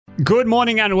Good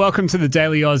morning and welcome to the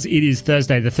Daily Oz. It is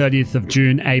Thursday, the 30th of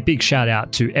June. A big shout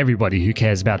out to everybody who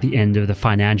cares about the end of the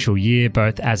financial year,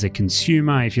 both as a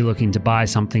consumer, if you're looking to buy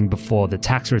something before the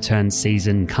tax return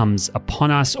season comes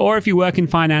upon us, or if you work in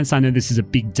finance. I know this is a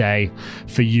big day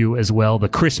for you as well, the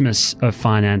Christmas of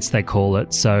finance, they call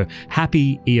it. So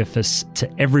happy Earfus to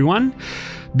everyone.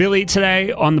 Billy,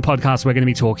 today on the podcast, we're going to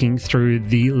be talking through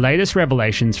the latest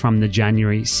revelations from the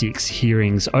January 6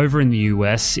 hearings over in the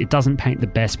US. It doesn't paint the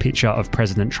best picture of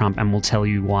President Trump, and we'll tell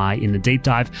you why in the deep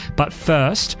dive. But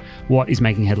first, what is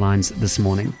making headlines this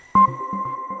morning?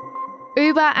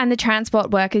 Uber and the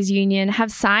Transport Workers Union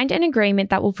have signed an agreement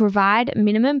that will provide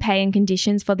minimum pay and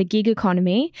conditions for the gig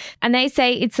economy, and they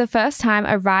say it's the first time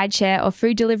a rideshare or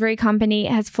food delivery company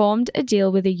has formed a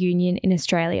deal with a union in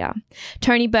Australia.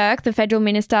 Tony Burke, the Federal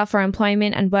Minister for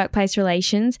Employment and Workplace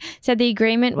Relations, said the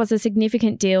agreement was a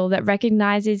significant deal that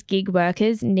recognises gig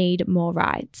workers need more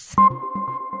rights.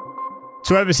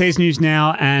 To overseas news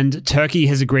now, and Turkey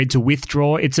has agreed to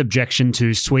withdraw its objection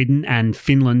to Sweden and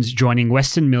Finland joining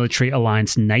Western military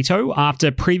alliance NATO after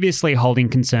previously holding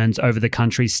concerns over the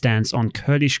country's stance on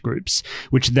Kurdish groups,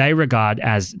 which they regard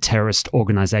as terrorist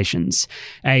organisations.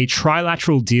 A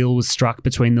trilateral deal was struck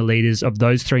between the leaders of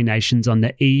those three nations on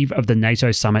the eve of the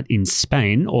NATO summit in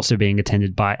Spain, also being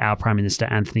attended by our Prime Minister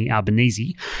Anthony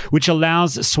Albanese, which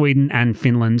allows Sweden and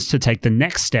Finland to take the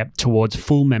next step towards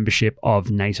full membership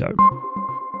of NATO.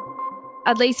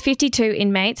 At least 52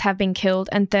 inmates have been killed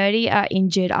and 30 are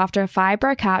injured after a fire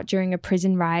broke out during a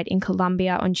prison riot in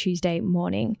Colombia on Tuesday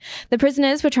morning. The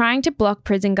prisoners were trying to block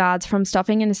prison guards from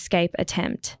stopping an escape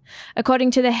attempt. According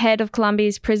to the head of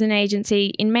Colombia's prison agency,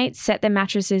 inmates set their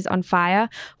mattresses on fire,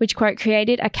 which, quote,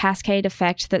 created a cascade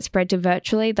effect that spread to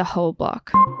virtually the whole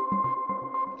block.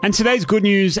 And today's good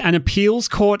news, an appeals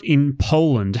court in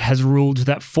Poland has ruled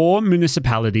that 4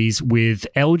 municipalities with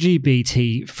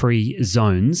LGBT-free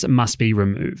zones must be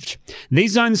removed.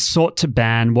 These zones sought to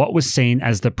ban what was seen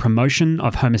as the promotion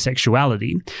of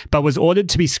homosexuality, but was ordered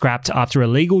to be scrapped after a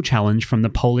legal challenge from the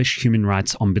Polish Human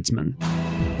Rights Ombudsman.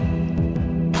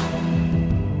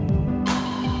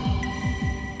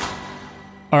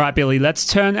 All right, Billy, let's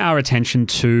turn our attention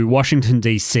to Washington,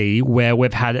 D.C., where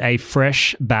we've had a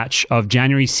fresh batch of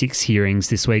January 6 hearings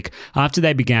this week after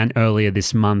they began earlier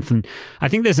this month. And I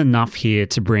think there's enough here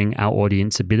to bring our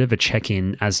audience a bit of a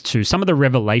check-in as to some of the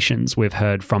revelations we've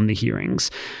heard from the hearings.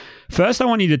 First, I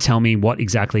want you to tell me what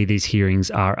exactly these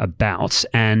hearings are about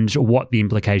and what the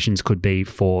implications could be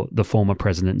for the former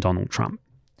President Donald Trump.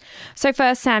 So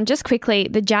first, Sam, just quickly,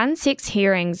 the Jan 6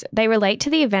 hearings, they relate to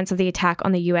the events of the attack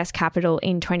on the US Capitol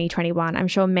in 2021. I'm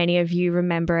sure many of you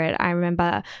remember it. I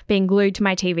remember being glued to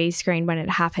my TV screen when it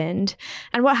happened.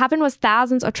 And what happened was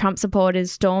thousands of Trump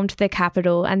supporters stormed the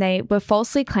Capitol and they were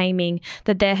falsely claiming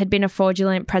that there had been a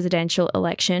fraudulent presidential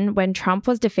election when Trump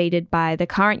was defeated by the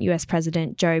current US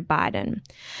President, Joe Biden.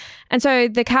 And so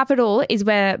the Capitol is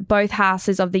where both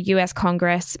houses of the US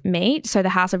Congress meet, so the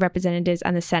House of Representatives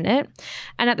and the Senate.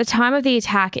 And at the time of the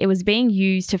attack, it was being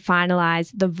used to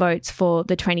finalize the votes for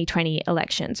the 2020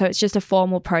 election. So it's just a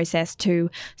formal process to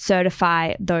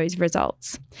certify those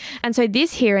results. And so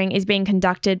this hearing is being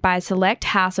conducted by a select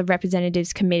House of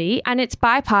Representatives committee, and it's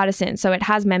bipartisan. So it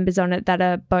has members on it that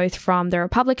are both from the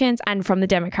Republicans and from the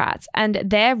Democrats. And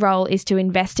their role is to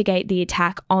investigate the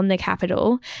attack on the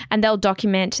Capitol, and they'll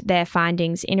document their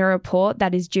findings in a report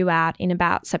that is due out in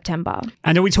about September.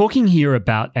 And are we talking here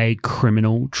about a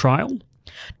criminal trial?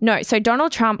 No, so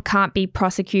Donald Trump can't be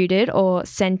prosecuted or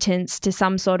sentenced to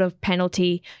some sort of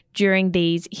penalty during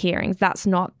these hearings. That's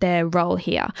not their role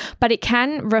here. But it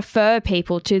can refer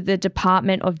people to the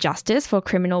Department of Justice for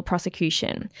criminal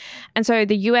prosecution. And so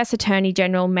the US Attorney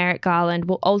General Merrick Garland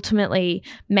will ultimately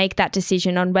make that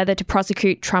decision on whether to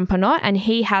prosecute Trump or not. And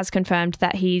he has confirmed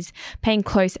that he's paying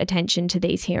close attention to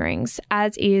these hearings,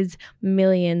 as is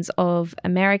millions of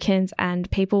Americans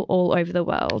and people all over the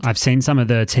world. I've seen some of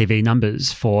the TV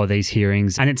numbers for these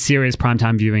hearings, and it's serious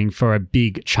primetime viewing for a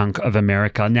big chunk of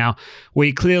America. Now,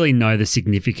 we clearly know the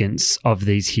significance of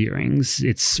these hearings.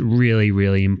 It's really,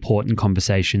 really important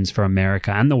conversations for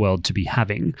America and the world to be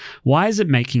having. Why is it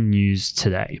making news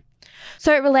today?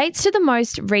 So it relates to the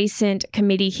most recent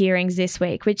committee hearings this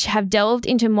week, which have delved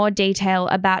into more detail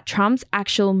about Trump's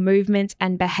actual movements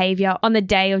and behaviour on the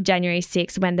day of January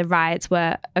 6th when the riots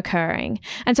were occurring.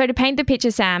 And so to paint the picture,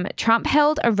 Sam, Trump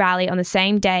held a rally on the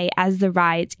same day as the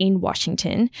riots in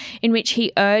Washington, in which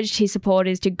he urged his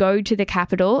supporters to go to the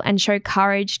Capitol and show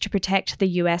courage to protect the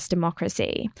US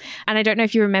democracy. And I don't know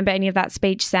if you remember any of that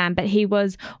speech, Sam, but he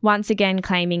was once again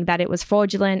claiming that it was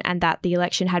fraudulent and that the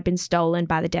election had been stolen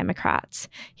by the Democrats.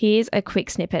 Here's a quick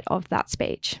snippet of that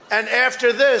speech. And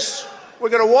after this, We're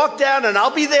going to walk down, and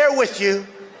I'll be there with you.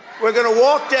 We're going to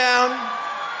walk down.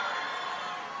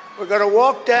 We're going to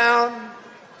walk down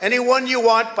anyone you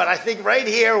want, but I think right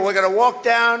here we're going to walk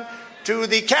down to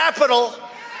the Capitol,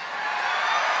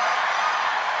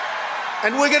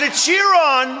 and we're going to cheer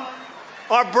on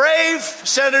our brave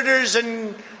senators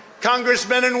and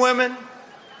congressmen and women,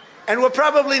 and we're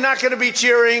probably not going to be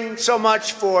cheering so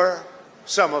much for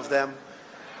some of them,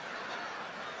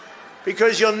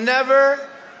 because you'll never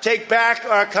take back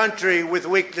our country with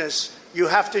weakness. You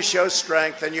have to show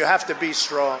strength, and you have to be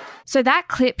strong. So that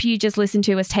clip you just listened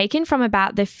to was taken from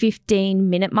about the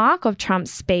 15-minute mark of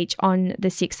Trump's speech on the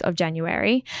 6th of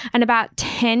January. And about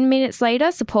 10 minutes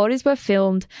later, supporters were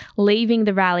filmed leaving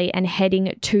the rally and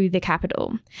heading to the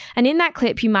Capitol. And in that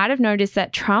clip, you might have noticed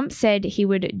that Trump said he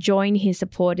would join his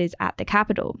supporters at the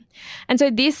Capitol. And so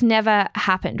this never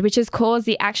happened, which has caused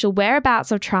the actual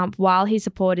whereabouts of Trump while his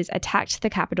supporters attacked the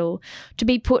Capitol to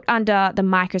be put under the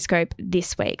microscope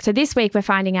this week. So this week, we're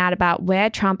finding out about where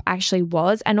Trump actually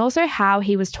was, and also how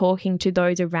he was talking to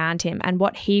those around him and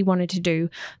what he wanted to do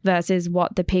versus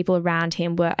what the people around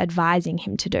him were advising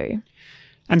him to do.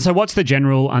 And so what's the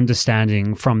general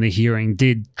understanding from the hearing?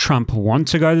 Did Trump want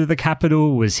to go to the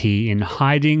Capitol? Was he in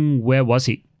hiding? Where was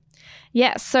he?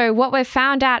 Yes, so what we've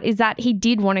found out is that he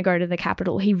did want to go to the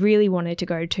Capitol. He really wanted to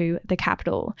go to the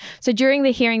Capitol. So during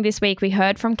the hearing this week, we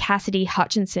heard from Cassidy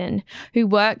Hutchinson, who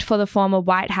worked for the former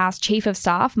White House Chief of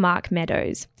Staff, Mark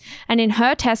Meadows. And in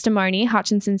her testimony,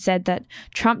 Hutchinson said that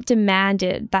Trump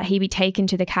demanded that he be taken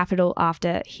to the Capitol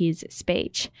after his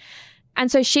speech. And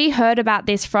so she heard about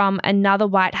this from another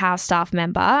White House staff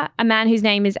member, a man whose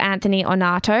name is Anthony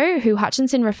Ornato, who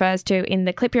Hutchinson refers to in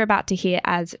the clip you're about to hear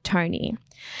as Tony.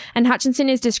 And Hutchinson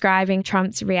is describing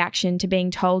Trump's reaction to being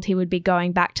told he would be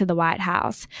going back to the White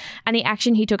House and the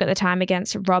action he took at the time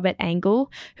against Robert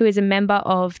Engel, who is a member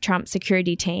of Trump's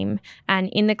security team. And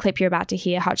in the clip you're about to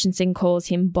hear, Hutchinson calls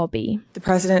him Bobby. The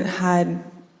president had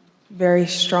very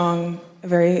strong, a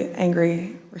very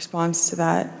angry response to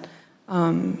that.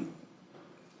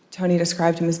 Tony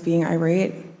described him as being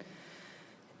irate.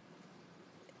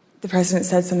 The president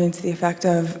said something to the effect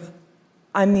of,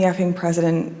 "I'm the effing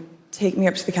president. Take me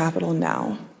up to the Capitol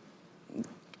now."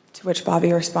 To which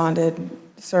Bobby responded,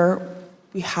 "Sir,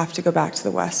 we have to go back to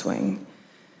the West Wing."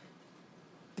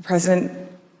 The president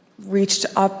reached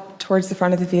up towards the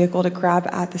front of the vehicle to grab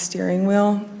at the steering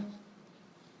wheel.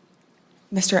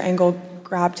 Mr. Engel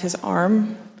grabbed his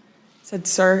arm, said,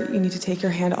 "Sir, you need to take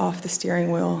your hand off the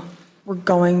steering wheel. We're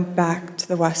going back to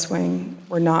the West Wing.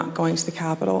 We're not going to the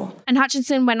Capitol." And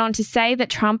Hutchinson went on to say that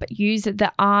Trump used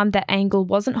the arm that Engel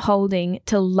wasn't holding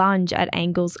to lunge at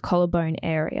Engel's collarbone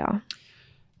area.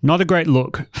 Not a great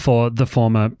look for the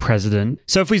former president.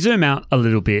 So if we zoom out a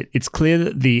little bit, it's clear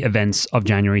that the events of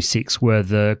January 6 were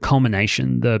the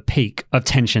culmination, the peak of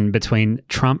tension between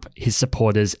Trump, his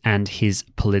supporters, and his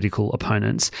political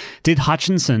opponents. Did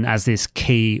Hutchinson, as this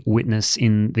key witness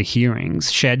in the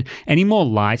hearings, shed any more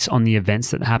light on the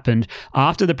events that happened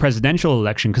after the presidential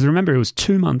election? Because remember, it was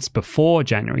 2 months before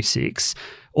January 6,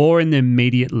 or in the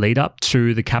immediate lead up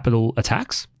to the Capitol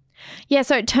attacks? Yeah,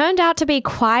 so it turned out to be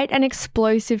quite an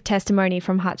explosive testimony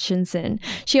from Hutchinson.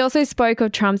 She also spoke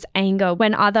of Trump's anger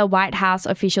when other White House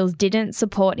officials didn't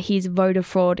support his voter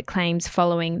fraud claims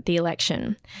following the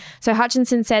election. So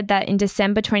Hutchinson said that in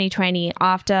December 2020,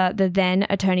 after the then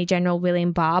Attorney General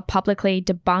William Barr publicly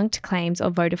debunked claims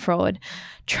of voter fraud,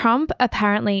 Trump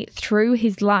apparently threw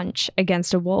his lunch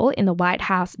against a wall in the White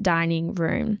House dining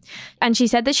room. And she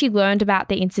said that she learned about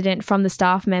the incident from the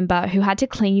staff member who had to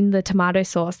clean the tomato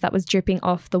sauce that was dripping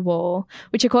off the wall,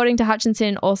 which according to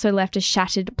Hutchinson also left a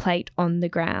shattered plate on the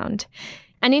ground.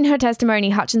 And in her testimony,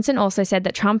 Hutchinson also said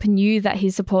that Trump knew that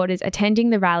his supporters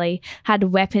attending the rally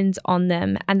had weapons on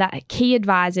them and that key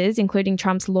advisors, including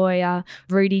Trump's lawyer,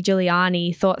 Rudy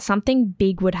Giuliani, thought something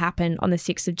big would happen on the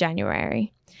 6th of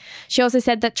January. She also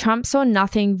said that Trump saw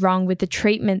nothing wrong with the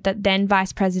treatment that then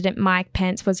Vice President Mike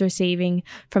Pence was receiving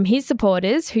from his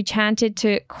supporters who chanted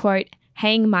to, quote,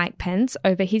 hang Mike Pence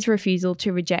over his refusal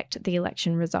to reject the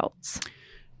election results.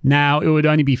 Now, it would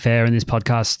only be fair in this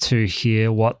podcast to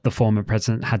hear what the former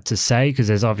president had to say, because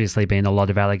there's obviously been a lot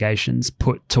of allegations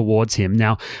put towards him.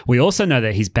 Now, we also know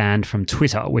that he's banned from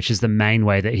Twitter, which is the main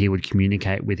way that he would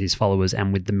communicate with his followers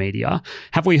and with the media.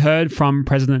 Have we heard from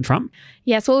President Trump?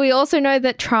 Yes, well, we also know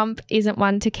that Trump isn't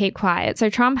one to keep quiet.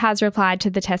 So Trump has replied to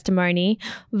the testimony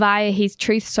via his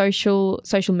Truth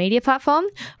social media platform,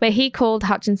 where he called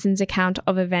Hutchinson's account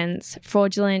of events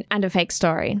fraudulent and a fake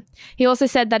story. He also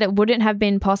said that it wouldn't have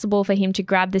been possible impossible for him to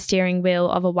grab the steering wheel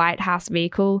of a White House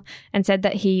vehicle and said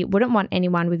that he wouldn't want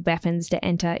anyone with weapons to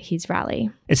enter his rally.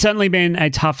 It's certainly been a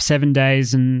tough 7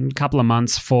 days and couple of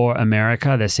months for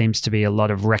America. There seems to be a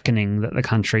lot of reckoning that the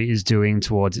country is doing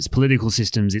towards its political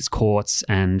systems, its courts,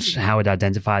 and how it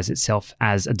identifies itself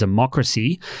as a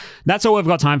democracy. That's all we've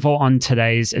got time for on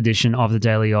today's edition of the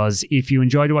Daily Oz. If you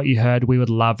enjoyed what you heard, we would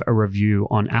love a review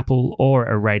on Apple or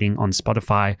a rating on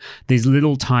Spotify. These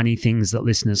little tiny things that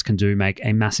listeners can do make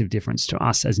a massive difference to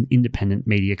us as an independent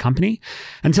media company.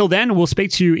 Until then, we'll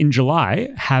speak to you in July.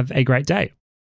 Have a great day.